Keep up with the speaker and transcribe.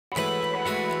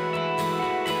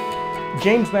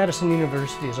James Madison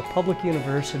University is a public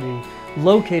university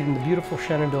located in the beautiful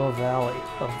Shenandoah Valley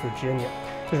of Virginia.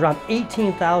 There's around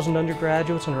 18,000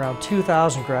 undergraduates and around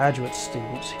 2,000 graduate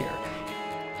students here.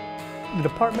 The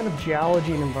Department of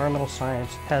Geology and Environmental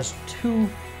Science has two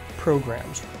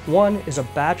programs. One is a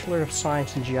Bachelor of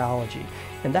Science in Geology,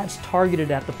 and that's targeted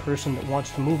at the person that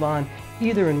wants to move on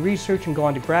either in research and go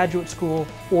on to graduate school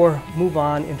or move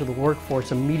on into the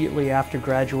workforce immediately after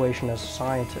graduation as a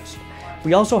scientist.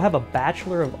 We also have a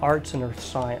Bachelor of Arts in Earth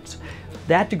Science.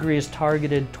 That degree is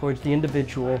targeted towards the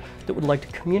individual that would like to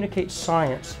communicate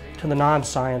science to the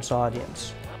non-science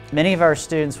audience. Many of our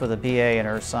students with a BA in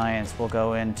Earth Science will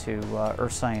go into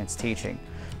Earth Science teaching.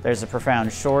 There's a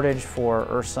profound shortage for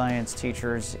Earth Science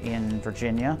teachers in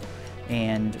Virginia,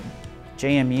 and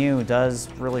JMU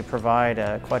does really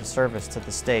provide quite a service to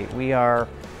the state. We are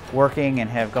working and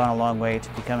have gone a long way to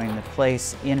becoming the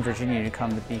place in Virginia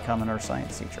to become an Earth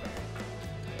Science teacher.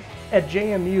 At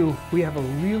JMU, we have a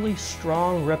really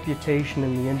strong reputation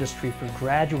in the industry for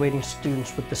graduating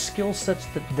students with the skill sets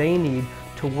that they need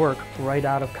to work right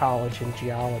out of college in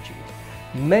geology.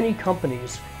 Many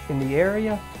companies in the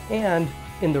area and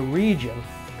in the region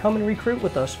come and recruit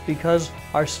with us because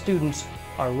our students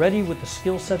are ready with the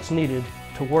skill sets needed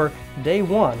to work day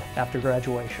one after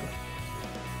graduation.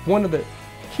 One of the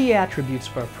key attributes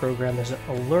of our program is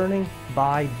a learning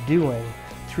by doing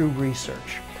through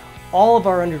research. All of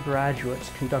our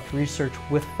undergraduates conduct research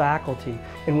with faculty,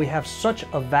 and we have such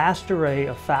a vast array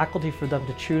of faculty for them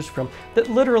to choose from that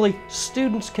literally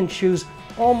students can choose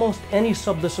almost any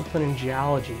subdiscipline in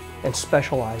geology and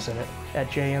specialize in it at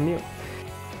JMU.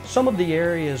 Some of the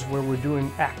areas where we're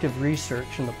doing active research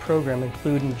in the program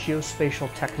include in geospatial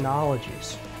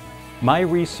technologies. My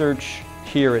research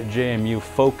here at JMU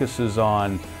focuses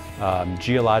on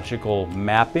geological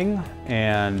mapping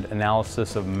and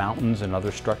analysis of mountains and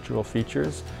other structural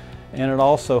features, and it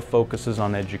also focuses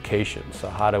on education. So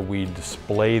how do we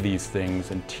display these things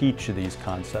and teach these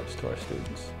concepts to our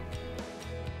students?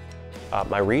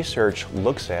 My research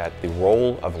looks at the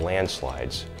role of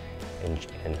landslides in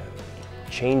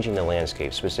changing the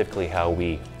landscape, specifically how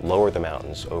we lower the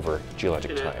mountains over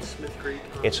geologic time.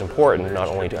 It's important not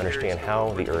only to understand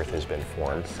how the Earth has been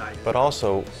formed, but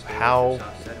also how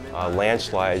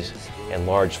landslides and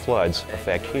large floods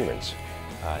affect humans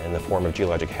in the form of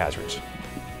geologic hazards.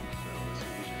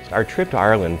 Our trip to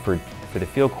Ireland for the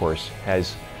field course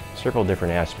has several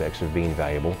different aspects of being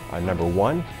valuable. Number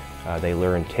one, they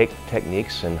learn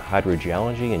techniques in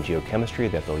hydrogeology and geochemistry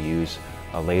that they'll use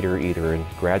later either in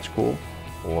grad school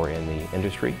or in the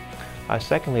industry.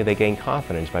 Secondly, they gain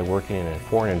confidence by working in a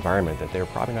foreign environment that they're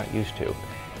probably not used to,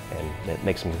 and that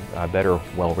makes them better,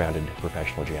 well-rounded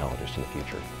professional geologists in the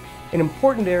future. An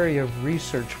important area of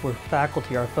research where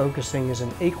faculty are focusing is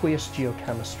in aqueous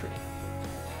geochemistry.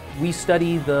 We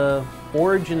study the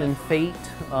origin and fate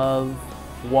of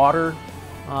water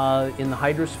in the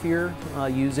hydrosphere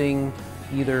using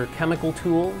either chemical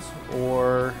tools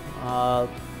or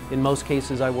in most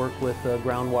cases, I work with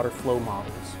groundwater flow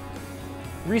models.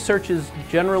 Research is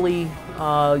generally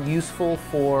useful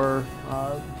for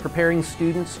preparing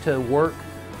students to work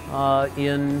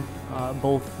in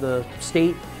both the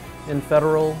state and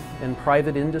federal and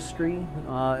private industry,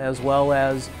 as well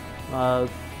as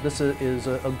this is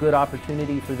a good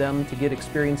opportunity for them to get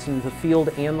experience in the field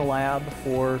and the lab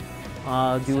for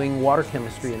doing water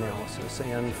chemistry analysis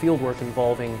and fieldwork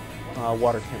involving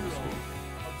water chemistry.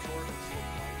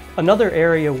 Another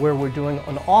area where we're doing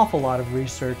an awful lot of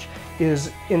research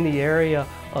is in the area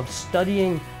of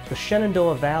studying the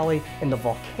Shenandoah Valley and the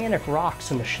volcanic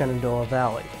rocks in the Shenandoah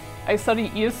Valley. I study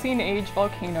Eocene age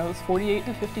volcanoes, 48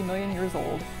 to 50 million years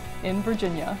old, in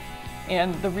Virginia.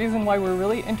 And the reason why we're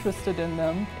really interested in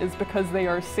them is because they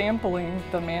are sampling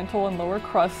the mantle and lower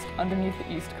crust underneath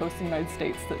the east coast of the United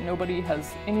States that nobody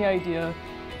has any idea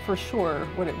for sure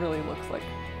what it really looks like.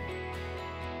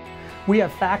 We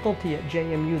have faculty at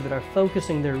JMU that are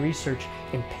focusing their research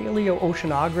in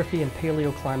paleoceanography and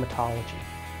paleoclimatology.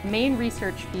 Main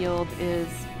research field is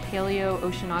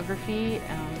paleoceanography,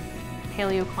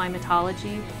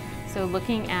 paleoclimatology, so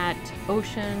looking at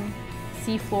ocean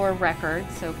seafloor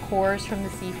records, so cores from the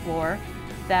seafloor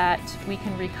that we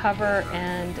can recover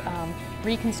and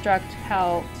reconstruct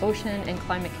how ocean and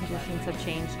climate conditions have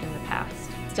changed in the past.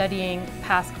 Studying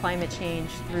past climate change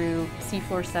through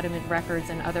seafloor sediment records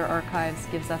and other archives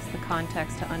gives us the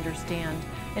context to understand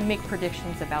and make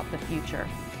predictions about the future.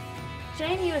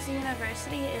 JMU as a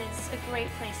university is a great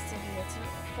place to be. It's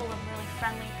full of really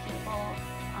friendly people.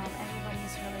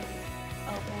 Everybody's really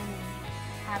open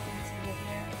and happy to be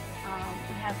here.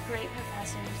 We have great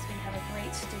professors. We have a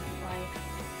great student life.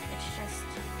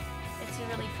 It's a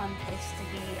really fun fun place to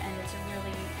be, and it's a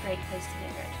really great place to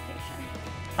get your education.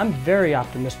 I'm very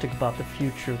optimistic about the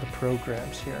future of the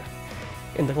programs here.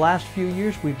 In the last few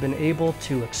years, we've been able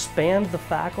to expand the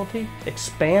faculty,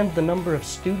 expand the number of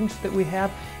students that we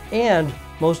have, and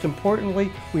most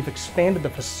importantly, we've expanded the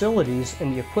facilities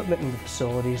and the equipment in the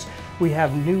facilities. We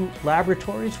have new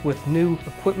laboratories with new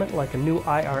equipment like a new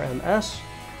IRMS,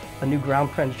 a new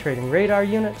ground penetrating radar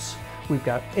units. We've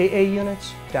got AA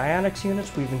units, Dynamics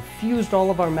units. We've infused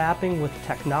all of our mapping with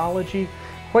technology.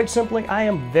 Quite simply, I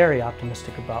am very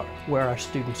optimistic about where our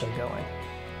students are going.